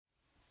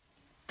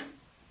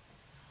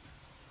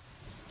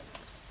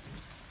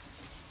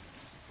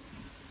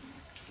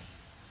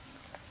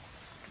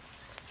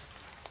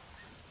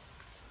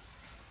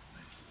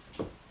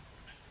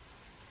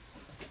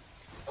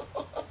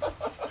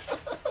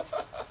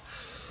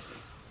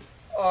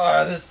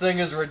Oh, this thing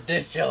is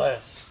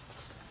ridiculous.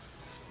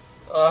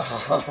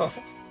 Oh.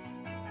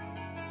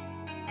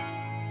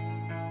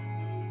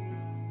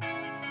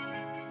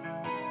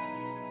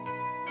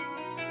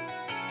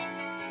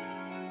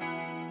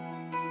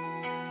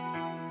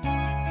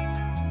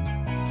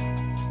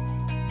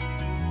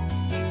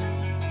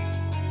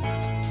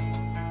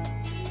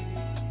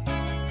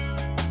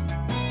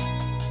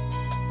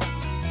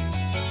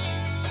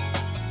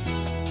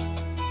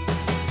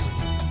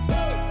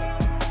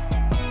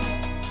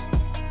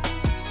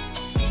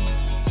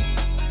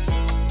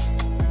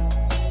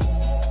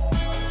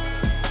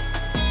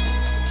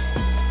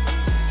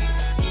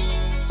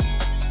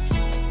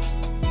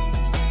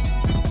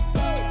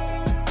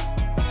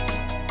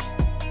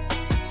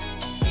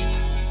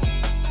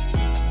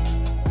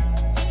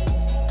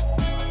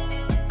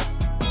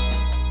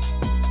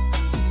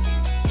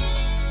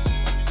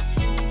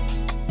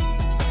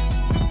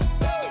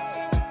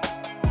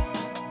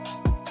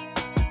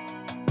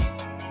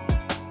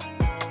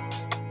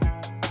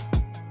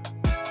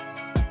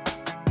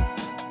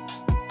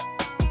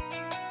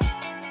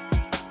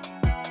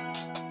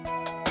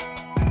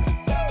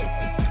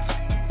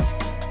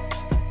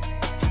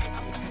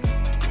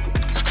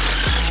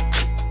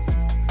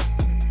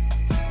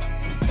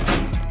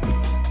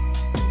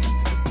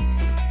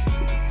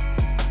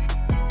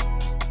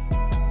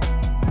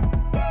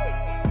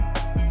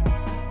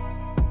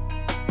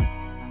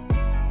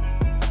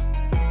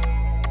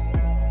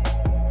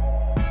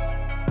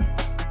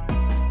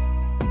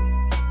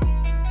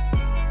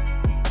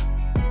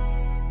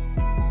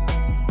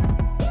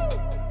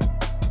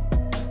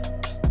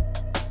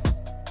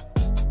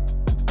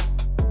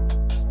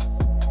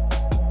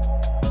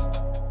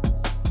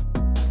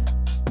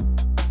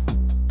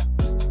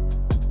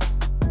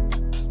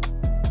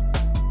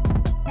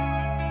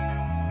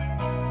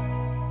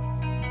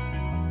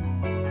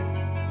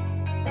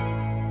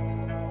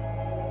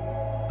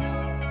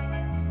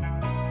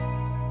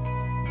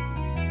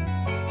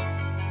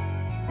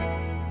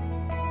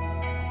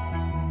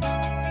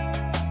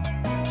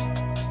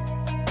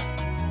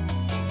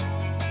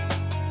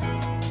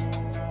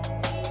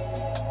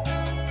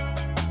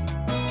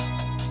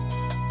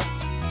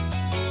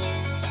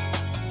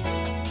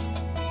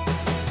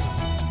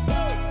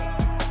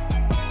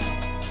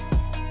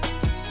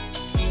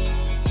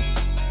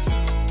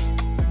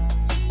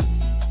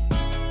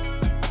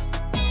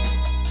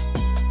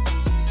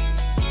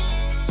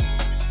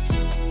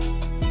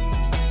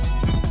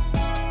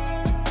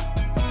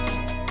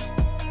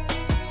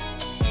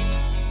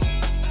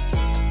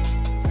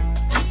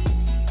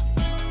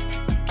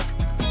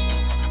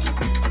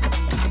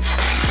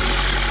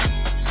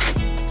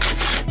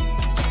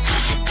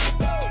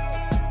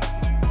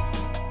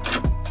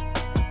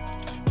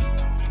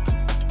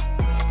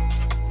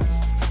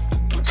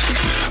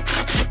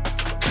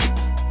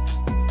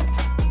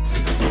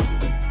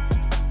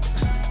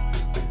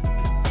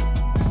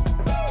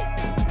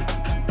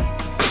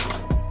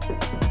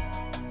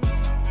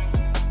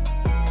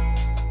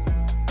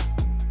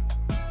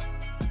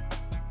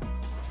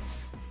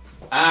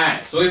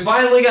 Alright, so we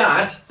finally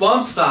got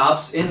bump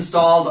stops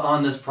installed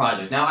on this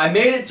project. Now, I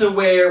made it to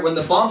where when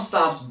the bump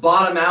stops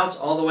bottom out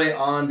all the way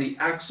on the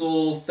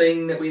axle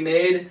thing that we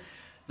made,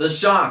 the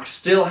shocks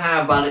still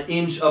have about an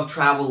inch of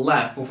travel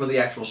left before the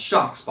actual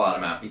shocks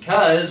bottom out.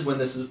 Because when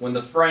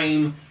the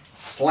frame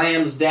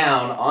slams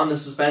down on the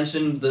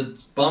suspension, the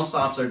bump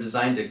stops are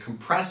designed to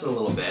compress it a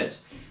little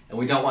bit, and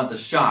we don't want the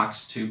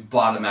shocks to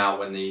bottom out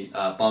when the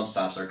bump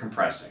stops are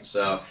compressing.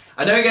 So,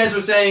 I know you guys were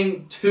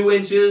saying 2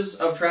 inches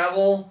of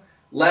travel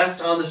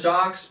left on the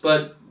shocks,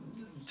 but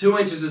 2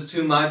 inches is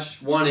too much.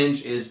 1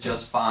 inch is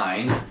just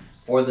fine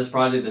for this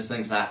project. This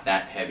thing's not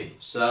that heavy.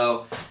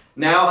 So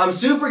now I'm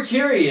super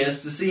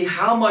curious to see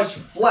how much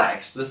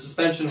flex the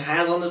suspension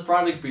has on this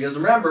project, because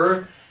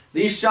remember,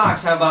 these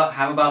shocks have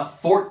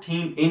about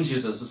 14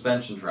 inches of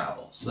suspension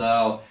travel.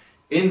 So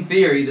in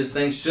theory, this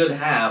thing should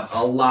have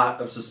a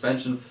lot of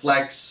suspension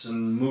flex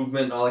and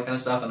movement and all that kind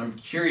of stuff, and I'm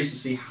curious to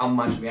see how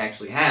much we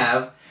actually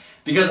have.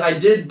 Because I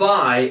did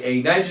buy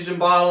a nitrogen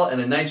bottle and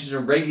a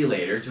nitrogen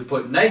regulator to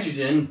put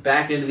nitrogen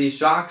back into these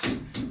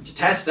shocks to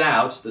test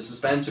out the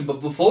suspension.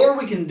 But before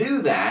we can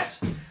do that,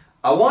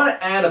 I want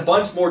to add a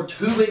bunch more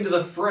tubing to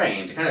the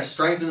frame to kind of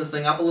strengthen this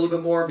thing up a little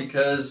bit more,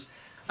 because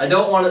I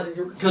don't want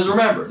to, because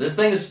remember, this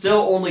thing is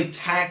still only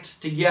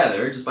tacked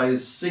together just by a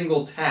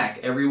single tack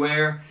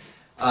everywhere,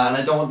 and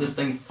I don't want this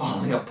thing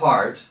falling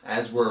apart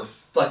as we're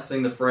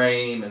flexing the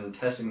frame and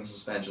testing the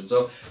suspension.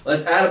 So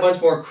let's add a bunch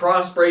more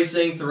cross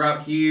bracing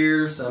throughout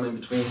here, some in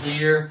between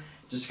here,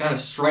 just to kind of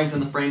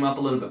strengthen the frame up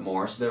a little bit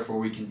more, so therefore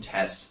we can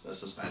test the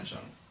suspension.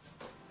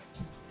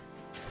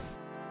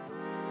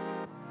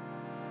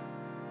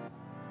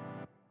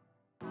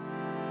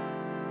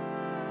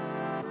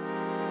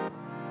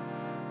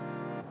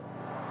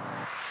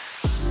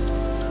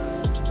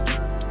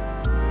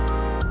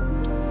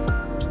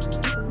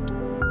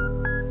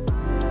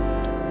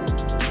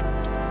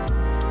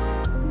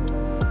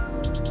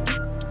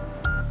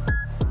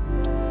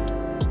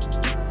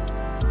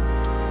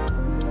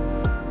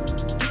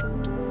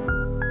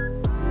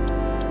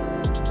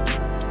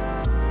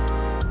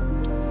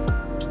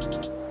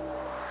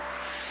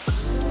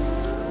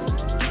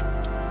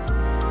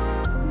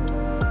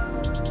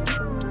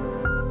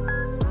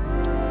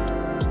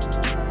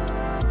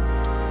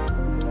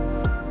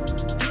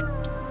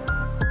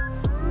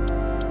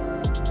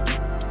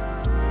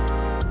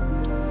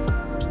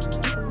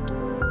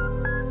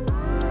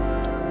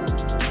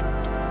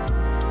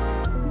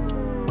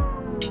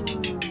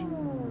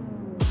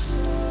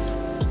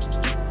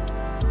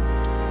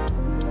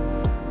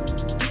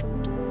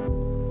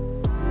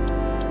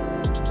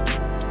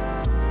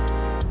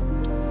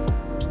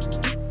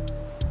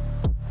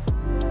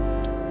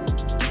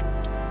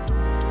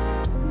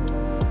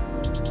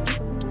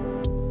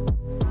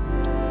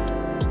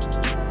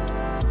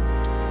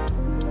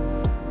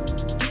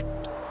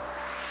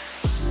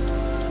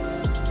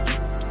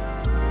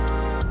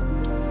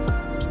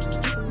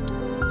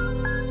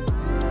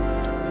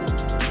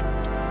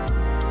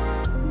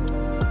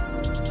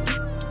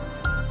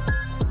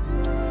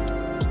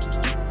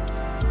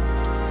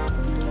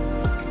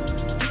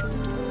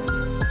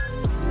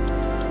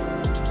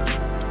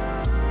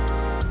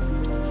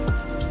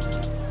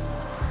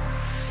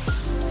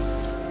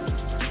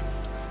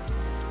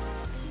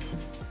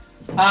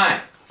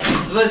 Alright,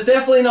 so that's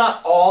definitely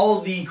not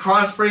all the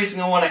cross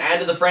bracing I want to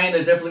add to the frame.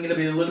 There's definitely going to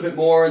be a little bit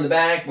more in the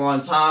back, more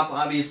on top,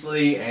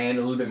 obviously, and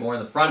a little bit more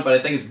in the front, but I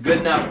think it's good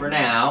enough for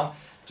now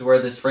to where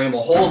this frame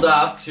will hold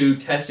up to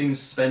testing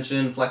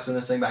suspension, flexing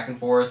this thing back and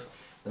forth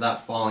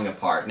without falling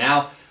apart.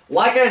 Now,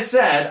 like I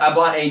said, I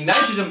bought a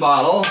nitrogen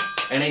bottle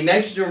and a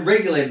nitrogen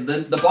regulator.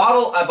 The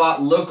bottle I bought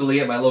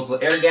locally at my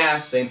local air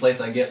gas, same place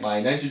I get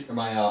my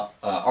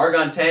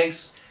argon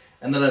tanks.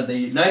 And then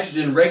the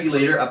nitrogen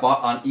regulator I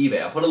bought on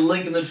eBay. I'll put a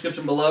link in the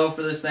description below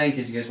for this thing in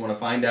case you guys want to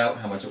find out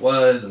how much it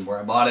was and where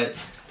I bought it.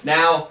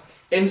 Now,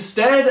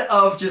 instead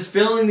of just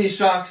filling these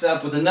shocks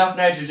up with enough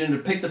nitrogen to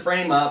pick the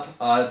frame up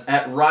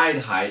at ride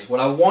height, what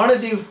I want to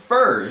do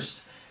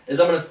first is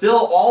I'm going to fill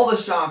all the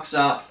shocks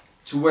up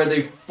to where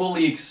they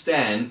fully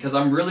extend, because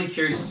I'm really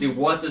curious to see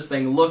what this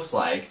thing looks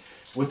like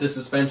with the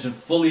suspension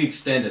fully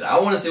extended. I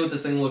want to see what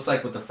this thing looks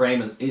like with the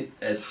frame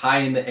as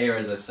high in the air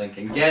as this thing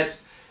can get,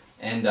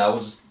 and we'll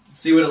just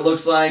see what it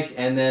looks like,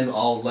 and then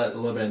I'll let a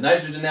little bit of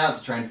nitrogen out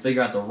to try and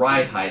figure out the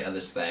ride height of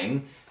this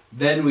thing.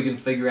 Then we can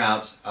figure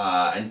out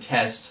and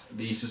test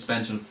the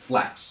suspension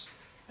flex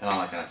and all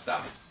that kind of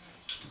stuff.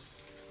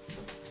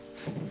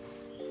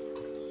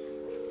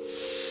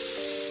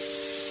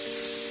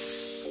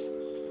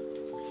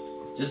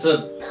 Just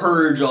to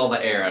purge all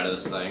the air out of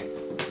this thing.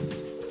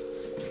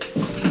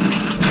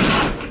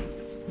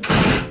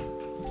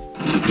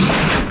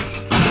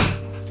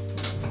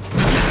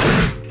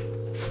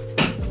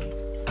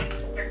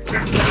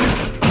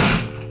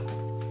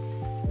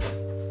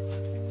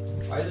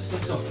 Why does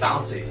this look so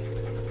bouncy?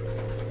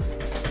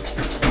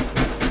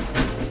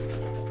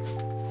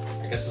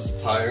 I guess it's the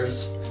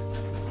tires.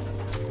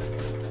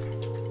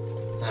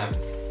 Ah.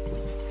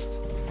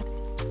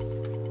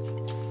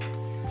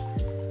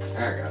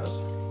 There it goes.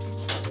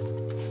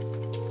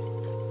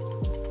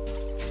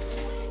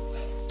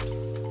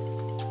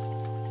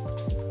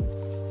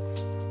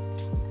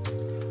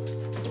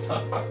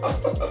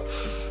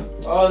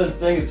 Oh, this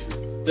thing is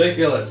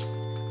ridiculous.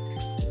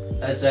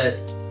 That's at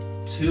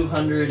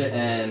 200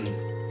 and...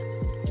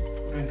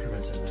 what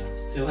increments are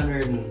those?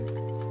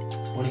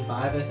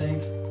 225, I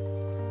think.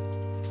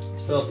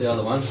 Let's fill up the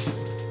other one.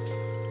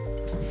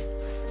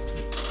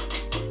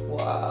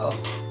 Wow.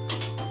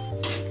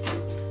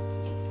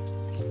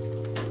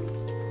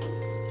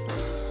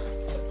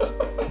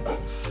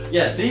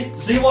 Yeah,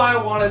 see why I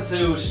wanted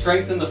to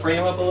strengthen the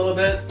frame up a little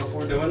bit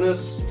before doing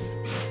this?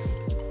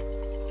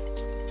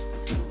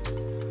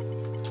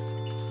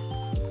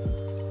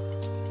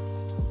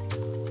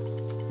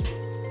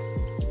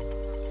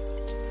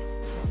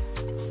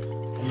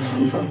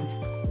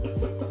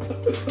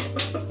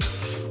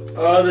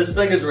 Oh, this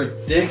thing is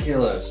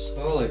ridiculous.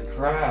 Holy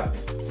crap.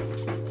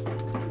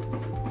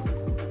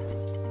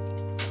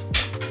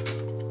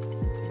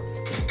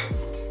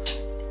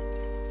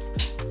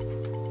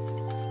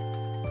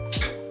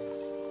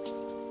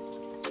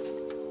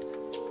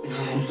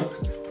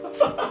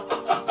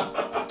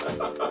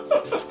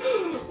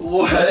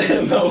 What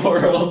in the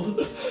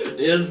world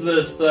is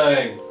this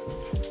thing?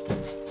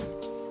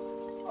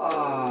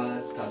 Ah,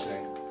 that's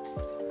touching.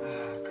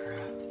 Ah,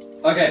 crap.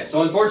 Okay,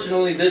 so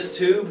unfortunately this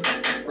tube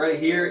right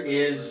here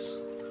is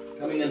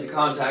coming into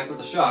contact with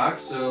the shock,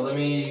 so let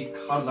me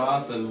cut it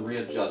off and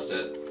readjust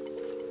it.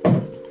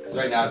 Because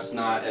right now it's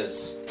not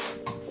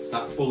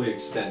fully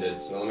extended,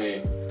 so let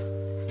me...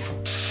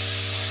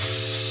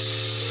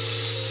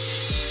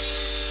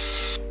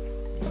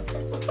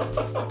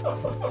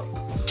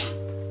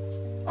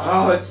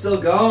 Oh, it's still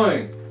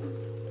going.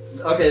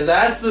 Okay,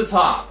 that's the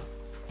top.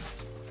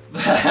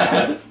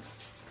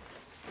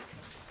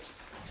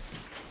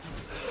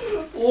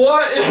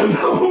 What in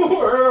the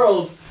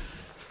world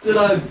did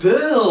I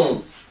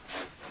build?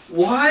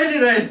 Why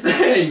did I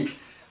think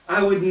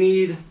I would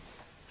need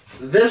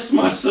this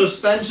much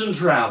suspension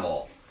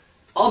travel?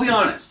 I'll be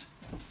honest.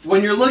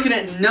 When you're looking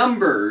at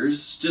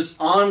numbers just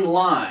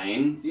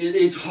online,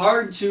 it's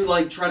hard to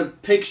like try to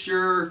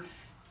picture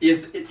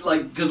if it,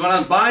 like, because when I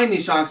was buying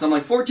these shocks, I'm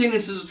like 14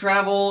 inches of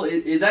travel.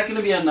 Is that going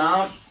to be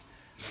enough?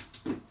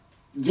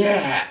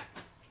 Yeah.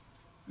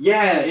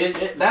 Yeah,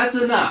 that's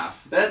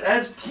enough.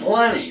 That's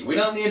plenty. We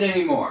don't need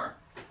any more.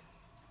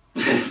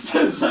 This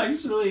is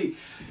actually,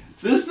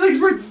 this thing's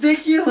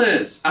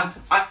ridiculous.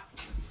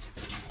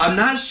 I'm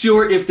not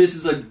sure if this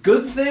is a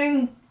good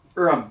thing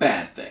or a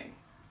bad thing.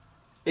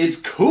 It's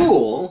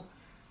cool.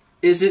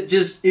 Is it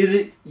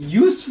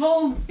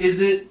useful?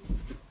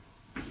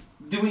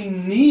 Do we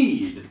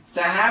need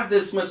to have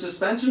this much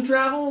suspension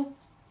travel?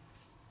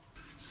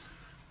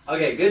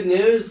 Okay, good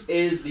news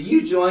is the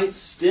U-joints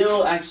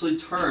still actually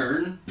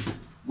turn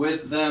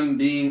with them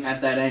being at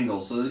that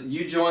angle. So the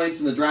U-joints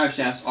and the drive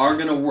shafts are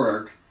going to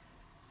work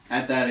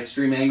at that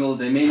extreme angle.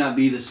 They may not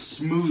be the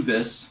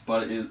smoothest,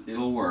 but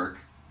it'll work.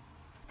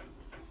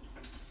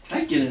 Can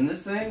I get in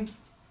this thing?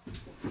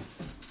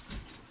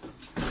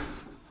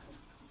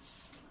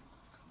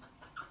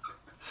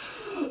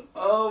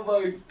 Oh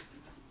my...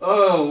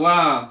 Oh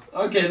wow.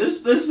 Okay, this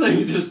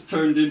thing just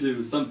turned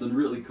into something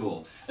really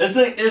cool. This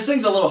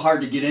thing's a little hard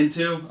to get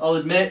into, I'll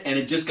admit, and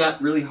it just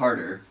got really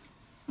harder.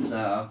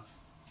 So,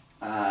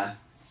 There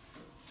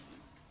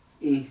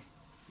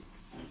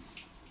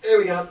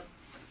we go.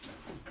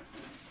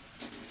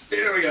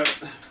 There we go.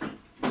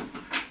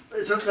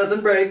 Let's hope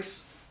nothing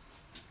breaks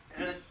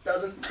and it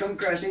doesn't come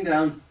crashing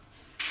down.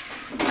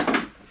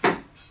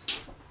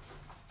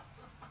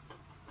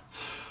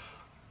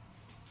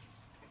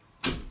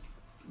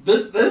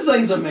 This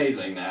thing's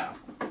amazing now.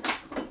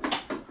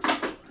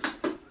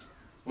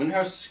 Wonder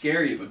how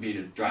scary it would be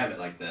to drive it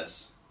like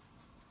this.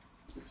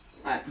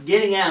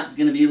 Getting out is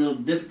going to be a little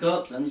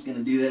difficult, so I'm just going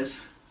to do this.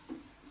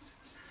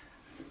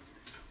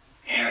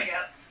 There we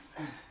go.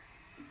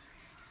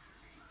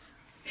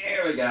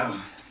 There we go.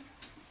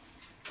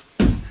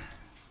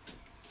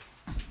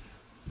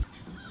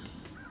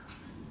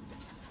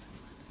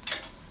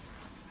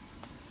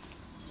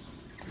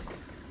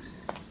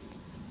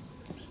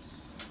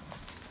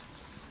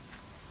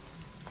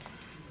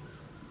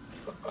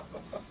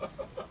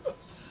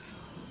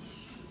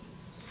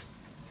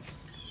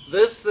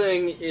 This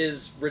thing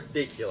is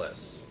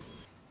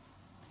ridiculous.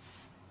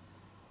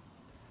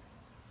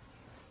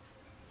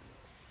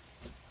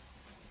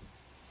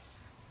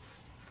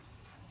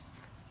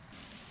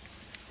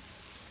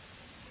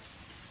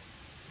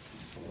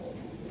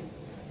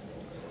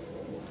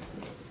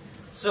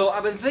 So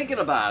I've been thinking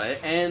about it,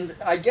 and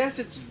I guess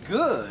it's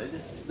good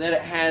that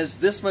it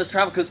has this much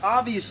travel, because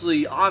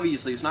obviously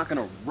it's not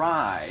going to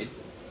ride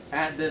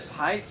at this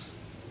height.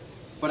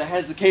 But it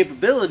has the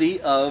capability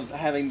of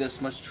having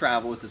this much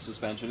travel with the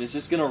suspension. It's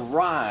just going to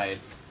ride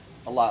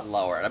a lot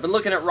lower. And I've been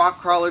looking at rock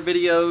crawler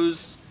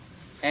videos,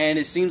 and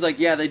it seems like,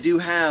 yeah, they do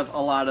have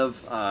a lot of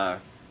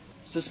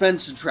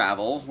suspension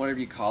travel, whatever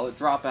you call it,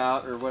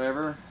 dropout or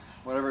whatever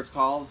it's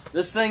called.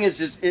 This thing is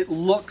just, it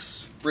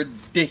looks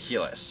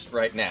ridiculous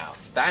right now.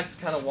 That's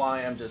kind of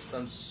why I'm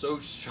so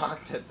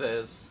shocked at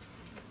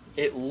this.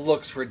 It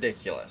looks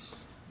ridiculous.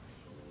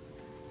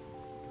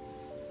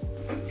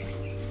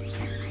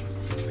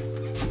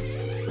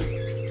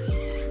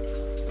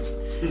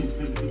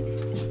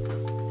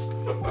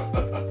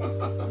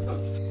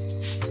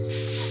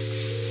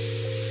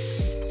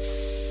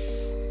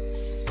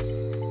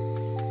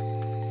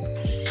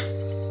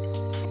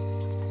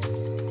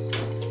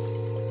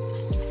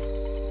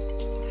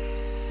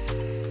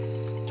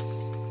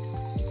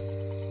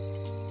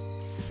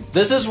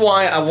 This is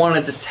why I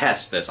wanted to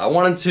test this. I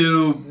wanted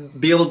to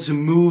be able to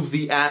move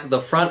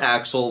the front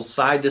axle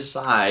side to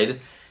side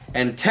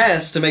and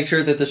test to make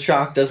sure that the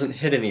shock doesn't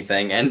hit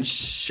anything. And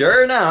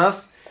sure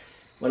enough,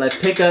 when I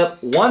pick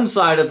up one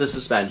side of the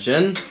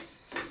suspension,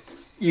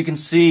 you can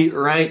see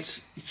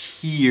right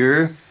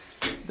here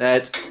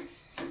that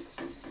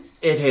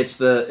it hits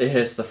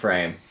the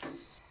frame.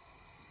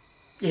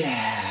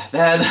 Yeah,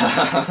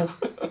 that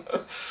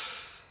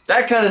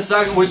that kind of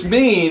sucks, which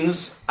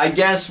means I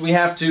guess we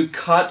have to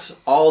cut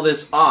all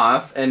this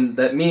off, and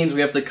that means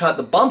we have to cut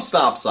the bump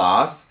stops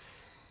off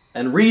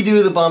and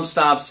redo the bump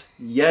stops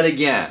yet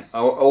again,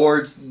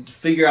 or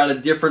figure out a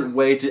different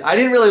way to. I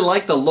didn't really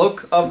like the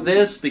look of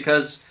this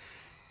because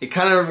it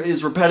kind of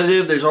is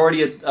repetitive. There's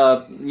already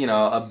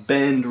a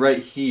bend right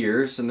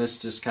here, so this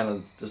just kind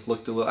of just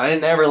looked a little. I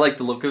didn't ever like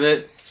the look of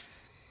it.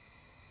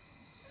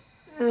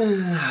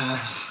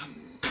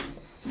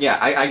 Yeah,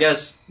 I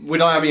guess we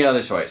don't have any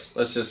other choice.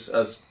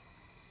 Let's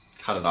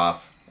cut it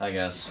off, I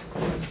guess.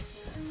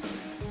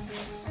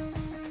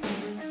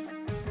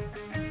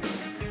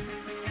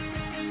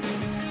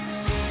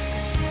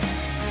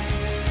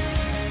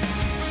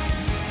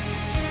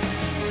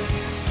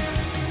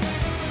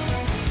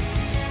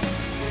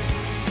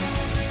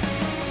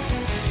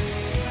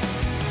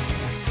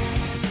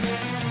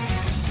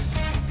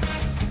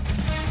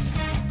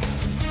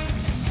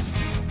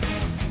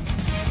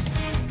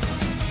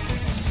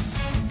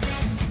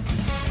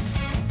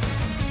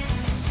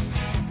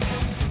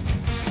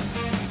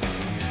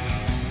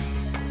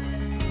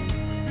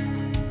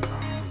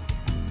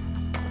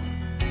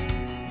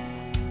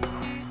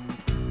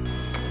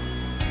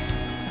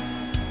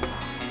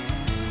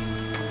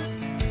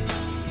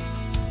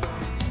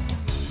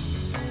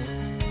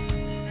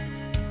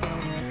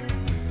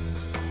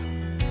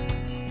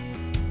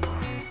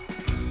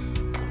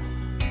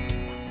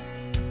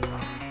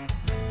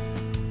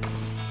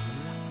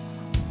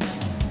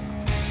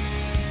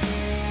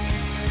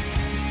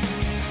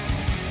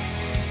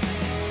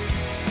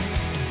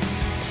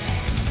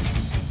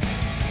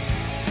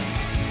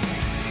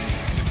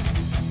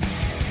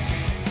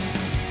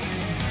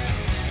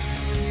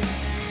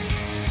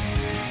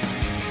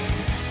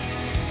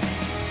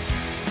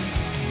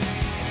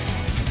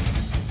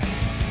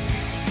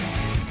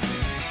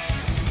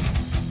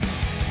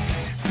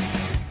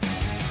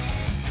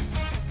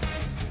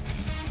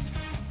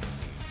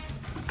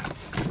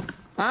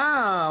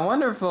 Ah,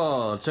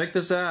 wonderful. Check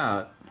this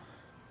out.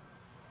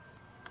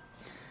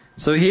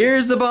 So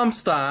here's the bump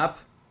stop.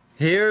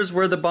 Here's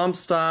where the bump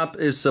stop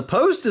is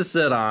supposed to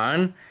sit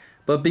on,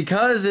 but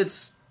because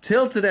it's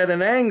tilted at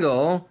an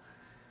angle,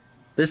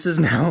 this is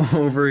now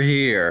over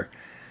here.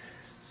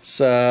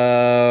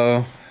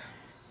 So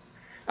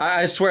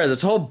I swear,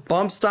 this whole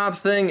bump stop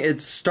thing,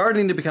 it's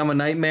starting to become a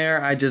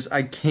nightmare.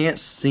 I can't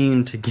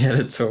seem to get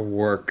it to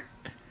work.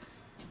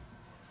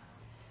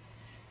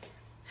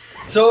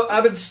 So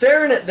I've been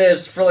staring at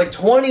this for like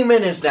 20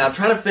 minutes now,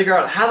 trying to figure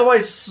out how do I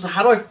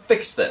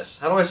fix this?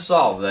 How do I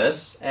solve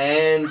this?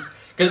 And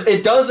because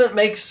it doesn't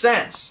make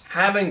sense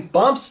having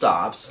bump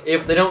stops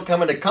if they don't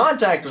come into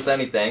contact with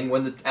anything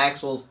when the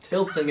axle's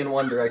tilting in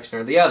one direction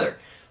or the other.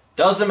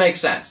 Doesn't make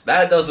sense.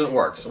 That doesn't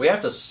work. So we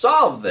have to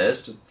solve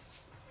this to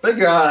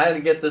figure out how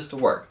to get this to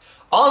work.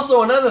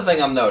 Also, another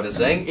thing I'm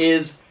noticing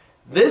is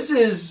this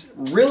is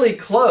really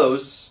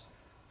close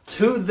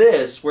to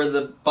this where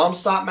the bump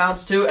stop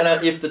mounts to,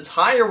 and if the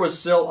tire was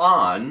still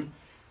on,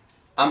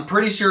 I'm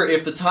pretty sure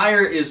if the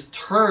tire is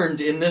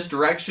turned in this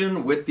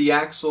direction with the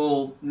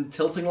axle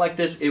tilting like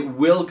this, it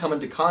will come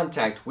into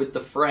contact with the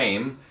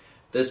frame,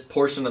 this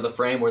portion of the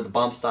frame where the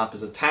bump stop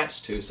is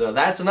attached to. So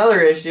that's another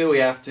issue we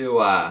have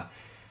to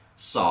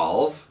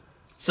solve.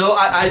 So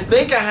I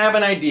think I have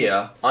an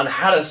idea on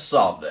how to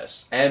solve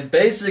this. And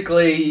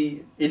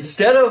basically,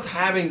 instead of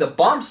having the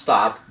bump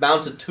stop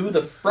mounted to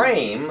the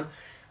frame,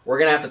 we're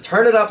going to have to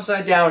turn it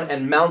upside down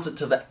and mount it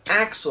to the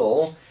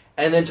axle,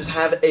 and then just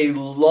have a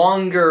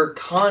longer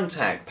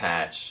contact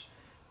patch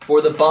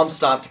for the bump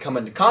stop to come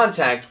into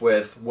contact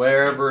with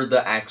wherever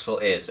the axle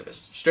is. If it's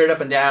straight up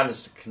and down,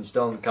 it can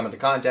still come into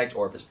contact,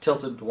 or if it's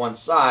tilted to one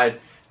side,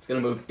 it's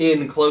going to move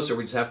in closer.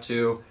 We just have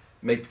to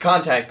make the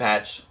contact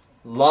patch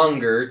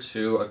longer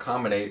to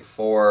accommodate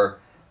for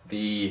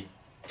the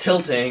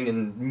tilting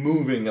and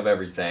moving of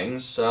everything.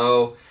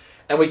 So,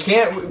 and we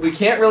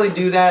can't really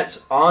do that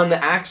on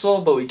the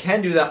axle, but we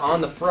can do that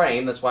on the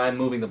frame. That's why I'm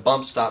moving the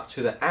bump stop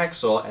to the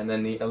axle, and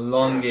then the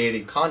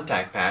elongated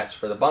contact patch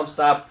for the bump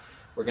stop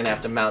we're going to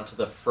have to mount to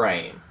the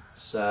frame.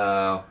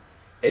 So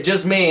it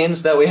just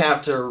means that we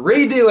have to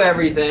redo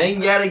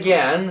everything yet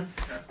again,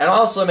 and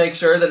also make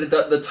sure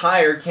that the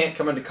tire can't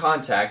come into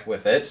contact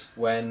with it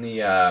when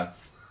the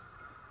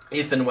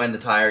if and when the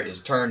tire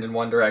is turned in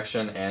one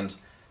direction and,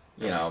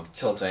 you know,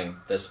 tilting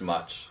this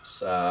much.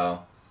 So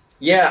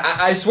yeah,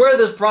 I swear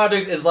this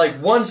project is like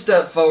one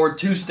step forward,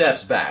 2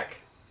 steps back.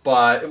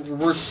 But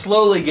we're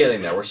slowly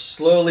getting there. We're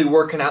slowly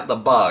working out the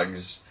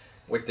bugs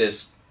with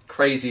this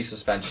crazy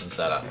suspension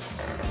setup.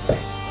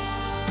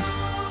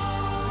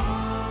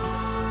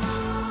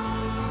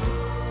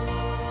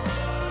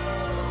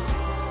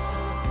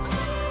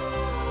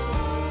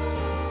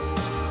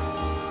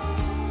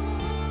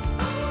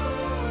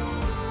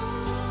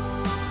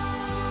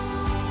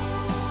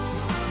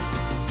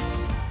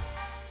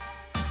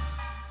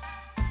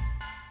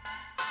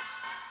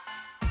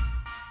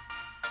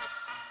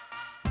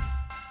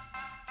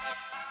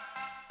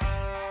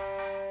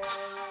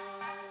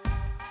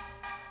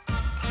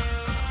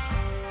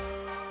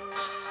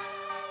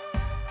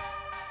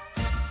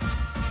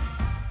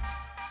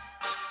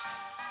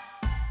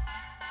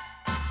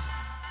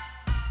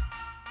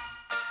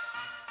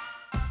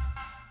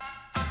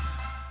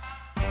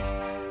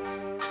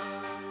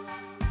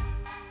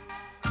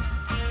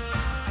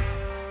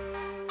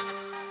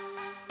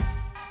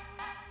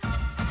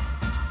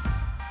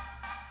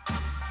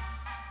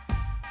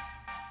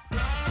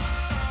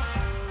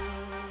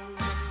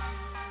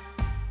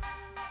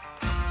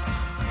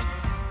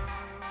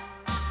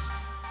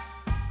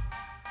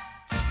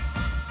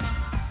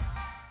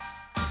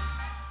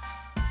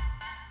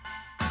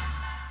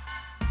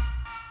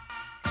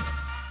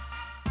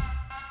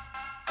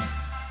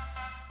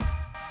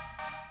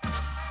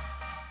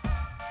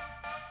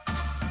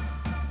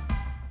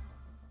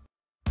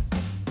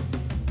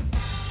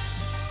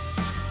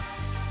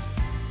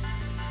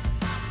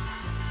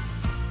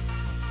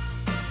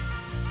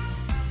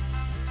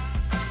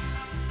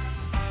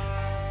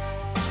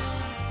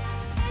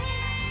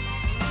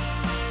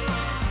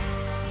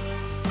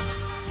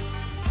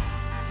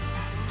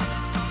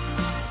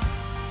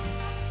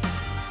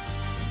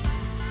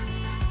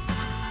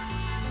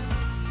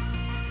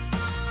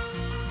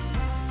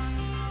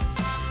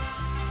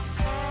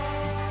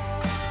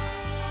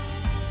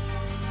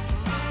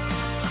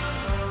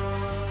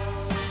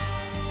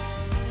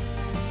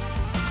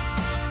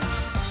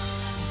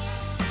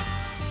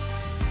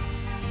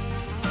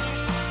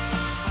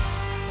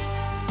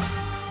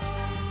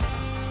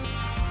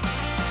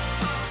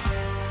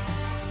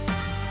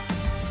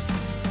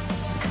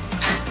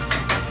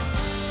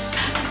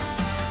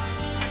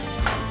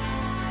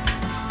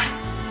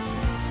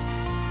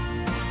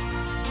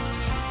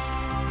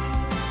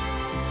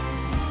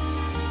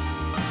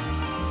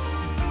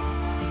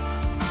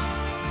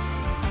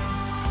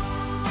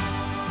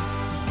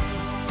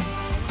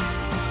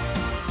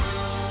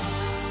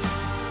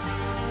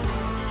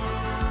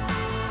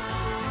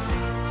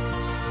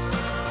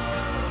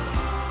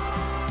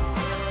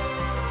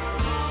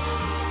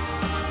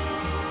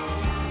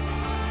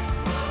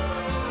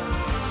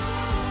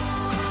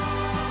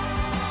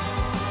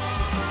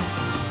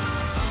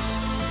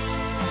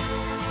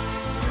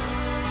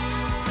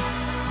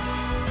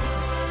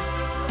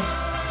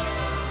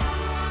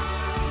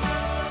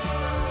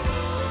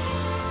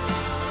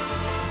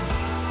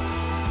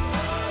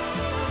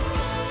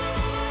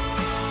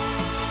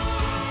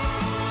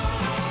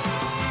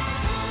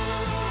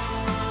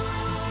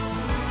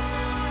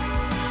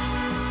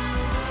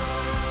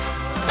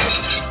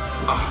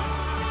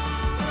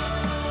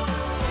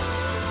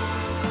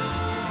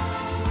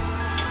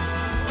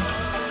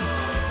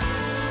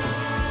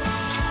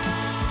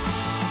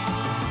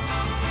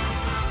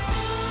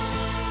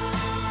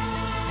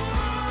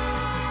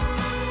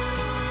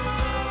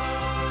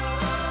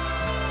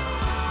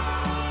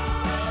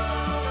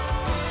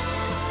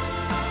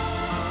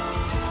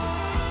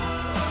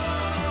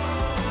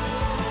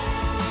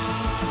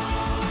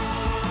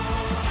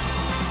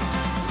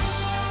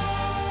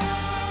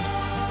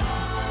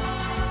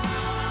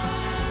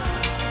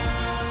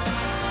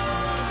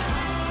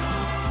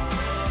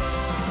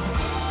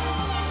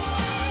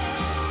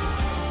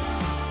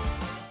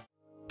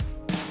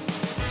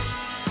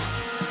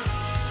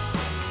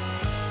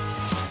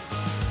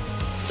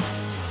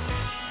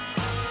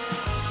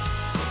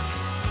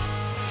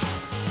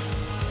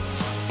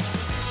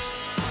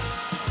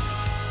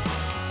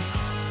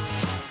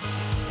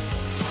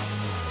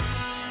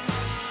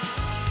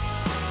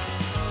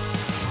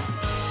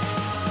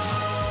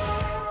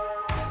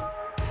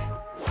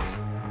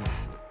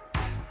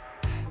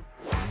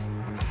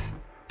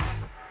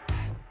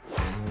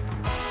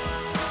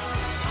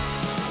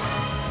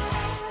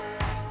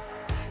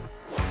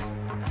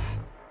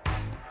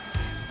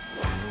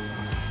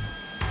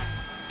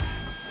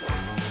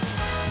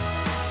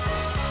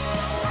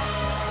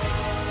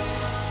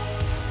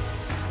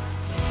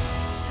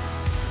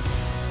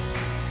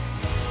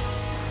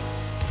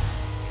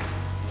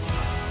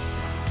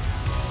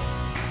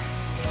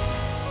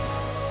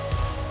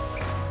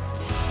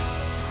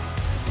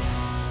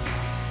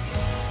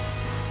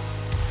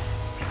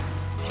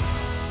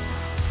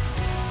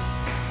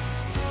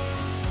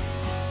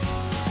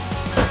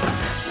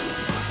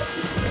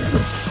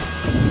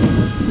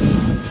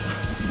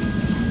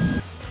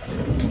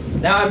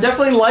 Now I'm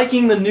definitely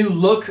liking the new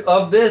look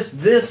of this.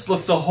 This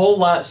looks a whole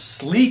lot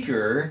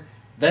sleeker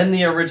than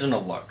the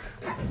original look.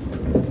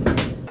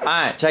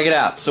 Alright, check it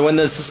out. So when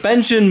the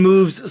suspension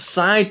moves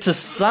side to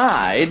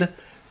side,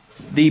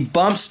 the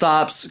bump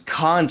stops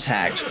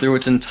contact through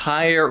its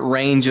entire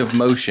range of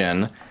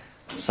motion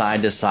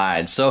side to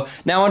side. So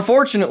now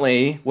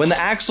unfortunately, when the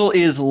axle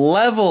is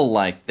level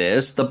like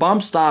this, the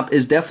bump stop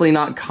is definitely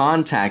not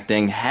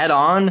contacting head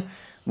on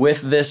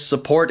with this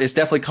support. It's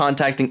definitely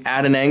contacting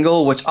at an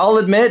angle, which I'll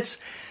admit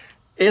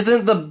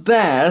isn't the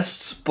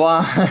best,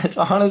 but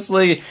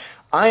honestly,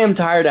 I am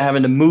tired of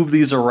having to move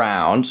these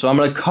around, so I'm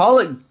going to call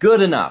it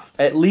good enough.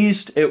 At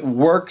least it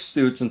works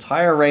through its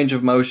entire range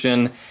of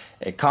motion.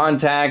 It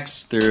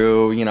contacts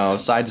through, you know,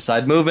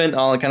 side-to-side movement,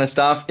 all that kind of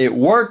stuff. It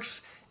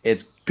works.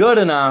 It's good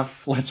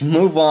enough. Let's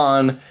move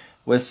on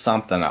with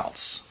something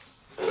else.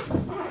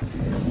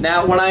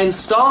 Now, when I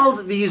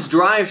installed these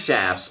drive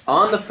shafts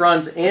on the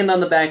front and on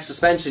the back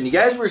suspension, you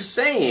guys were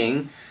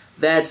saying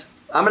that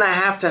I'm going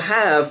to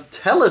have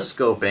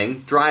telescoping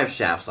drive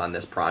shafts on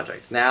this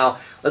project. Now,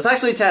 let's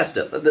actually test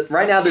it.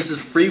 Right now, this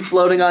is free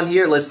floating on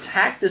here. Let's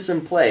tack this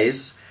in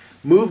place,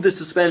 move the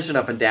suspension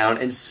up and down,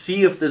 and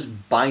see if this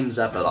binds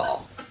up at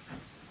all.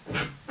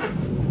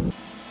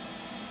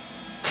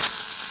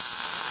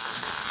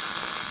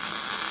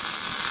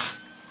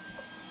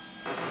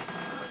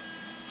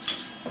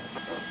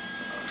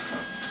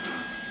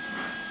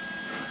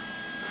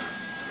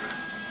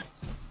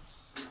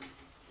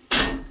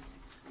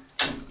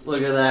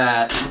 Look at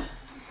that.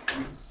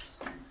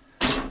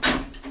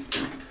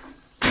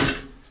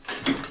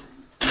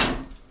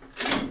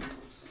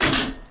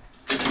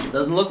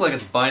 Doesn't look like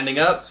it's binding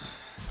up.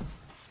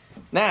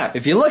 Now,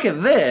 if you look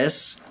at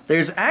this,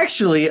 there's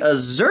actually a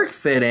Zerk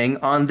fitting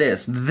on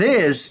this.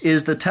 This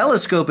is the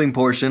telescoping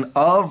portion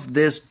of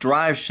this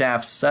drive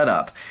shaft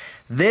setup.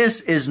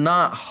 This is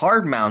not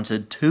hard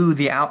mounted to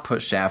the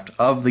output shaft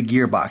of the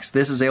gearbox.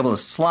 This is able to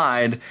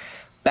slide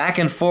back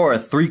and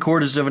forth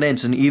 3/4 of an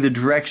inch in either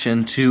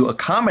direction to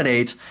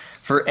accommodate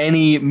for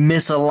any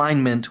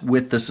misalignment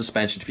with the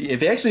suspension.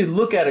 If you actually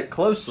look at it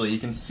closely, you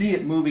can see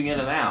it moving in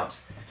and out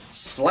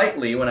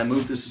slightly when I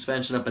move the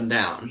suspension up and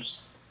down.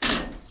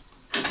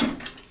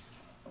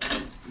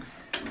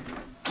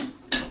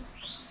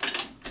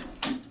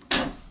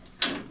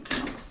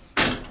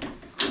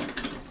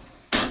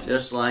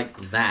 Just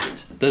like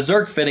that. The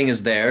Zerk fitting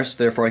is there,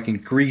 so therefore I can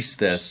grease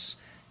this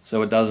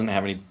so it doesn't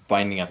have any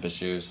binding up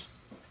issues.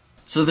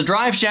 So the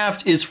drive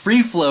shaft is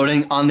free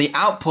floating on the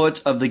output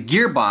of the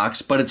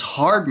gearbox, but it's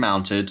hard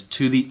mounted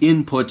to the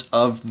input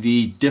of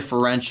the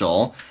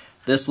differential.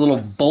 This little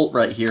bolt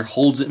right here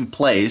holds it in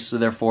place, so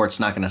therefore it's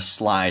not going to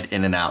slide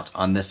in and out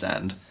on this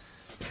end.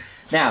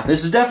 Now,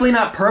 this is definitely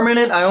not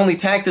permanent. I only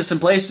tacked this in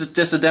place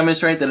just to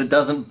demonstrate that it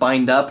doesn't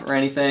bind up or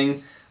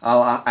anything.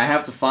 I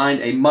have to find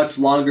a much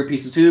longer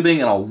piece of tubing,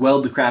 and I'll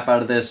weld the crap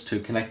out of this to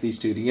connect these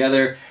two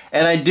together.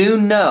 And I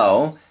do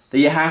know that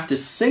you have to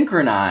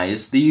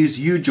synchronize these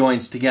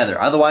U-joints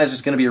together. Otherwise,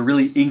 there's going to be a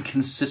really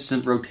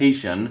inconsistent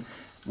rotation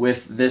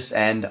with this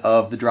end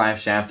of the drive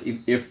shaft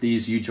if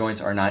these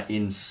U-joints are not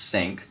in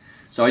sync.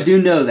 So I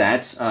do know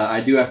that.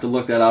 I do have to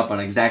look that up on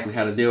exactly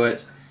how to do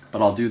it,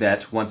 but I'll do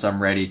that once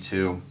I'm ready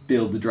to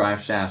build the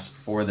drive shafts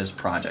for this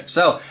project.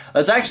 So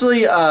let's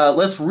actually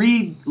let's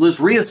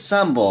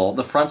reassemble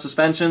the front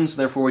suspensions,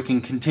 therefore we can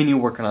continue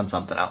working on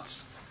something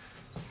else.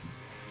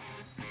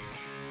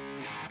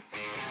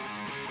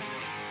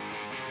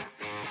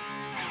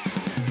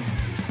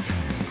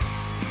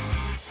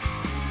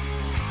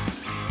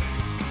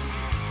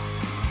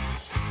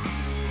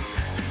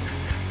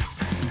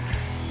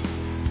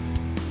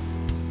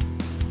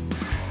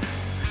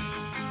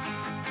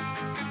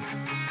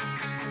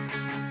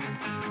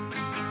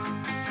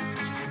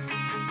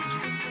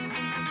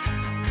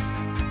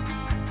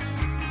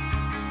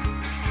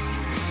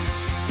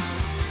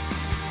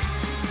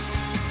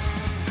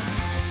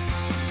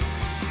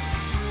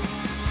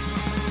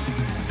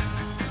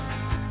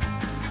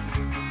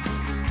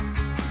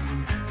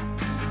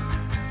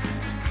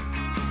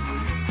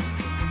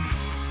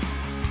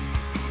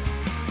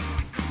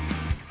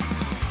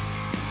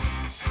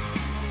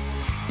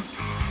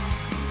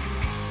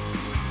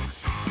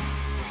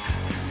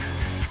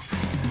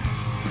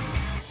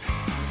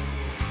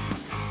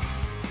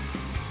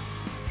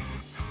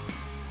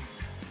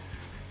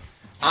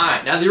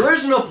 Alright, now the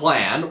original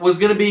plan was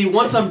going to be,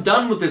 once I'm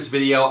done with this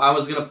video, I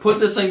was going to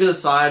put this thing to the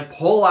side,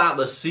 pull out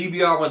the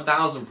CBR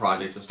 1000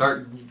 project, and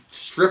start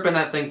stripping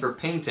that thing for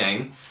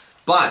painting.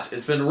 But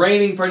it's been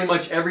raining pretty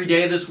much every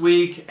day this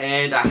week,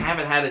 and I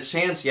haven't had a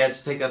chance yet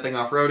to take that thing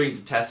off-roading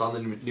to test on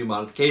the new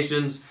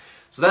modifications.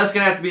 So that's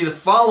going to have to be the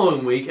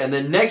following week, and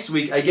then next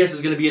week, I guess,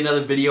 is going to be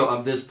another video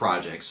of this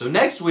project. So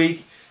next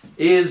week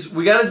is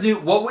we got to do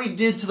what we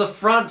did to the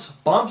front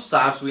bump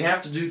stops, we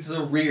have to do to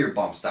the rear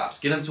bump stops.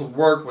 Get them to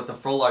work with the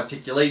full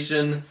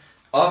articulation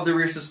of the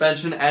rear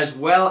suspension as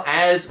well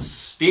as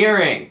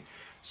steering.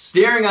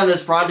 Steering on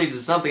this project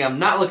is something I'm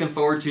not looking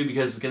forward to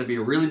because it's going to be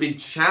a really big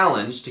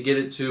challenge to get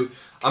it to.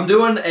 I'm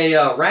doing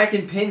a rack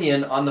and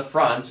pinion on the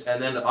front,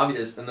 and then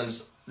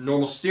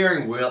normal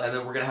steering wheel, and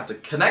then we're going to have to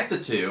connect the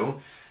two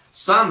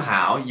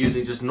somehow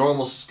using just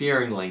normal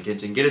steering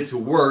linkage and get it to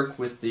work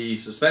with the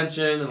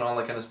suspension and all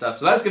that kind of stuff.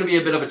 So that's going to be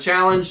a bit of a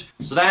challenge.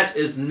 So that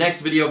is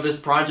next video of this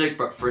project,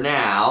 but for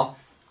now,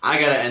 I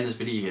got to end this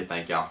video here.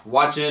 Thank y'all for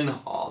watching.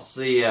 I'll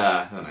see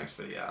ya in the next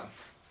video.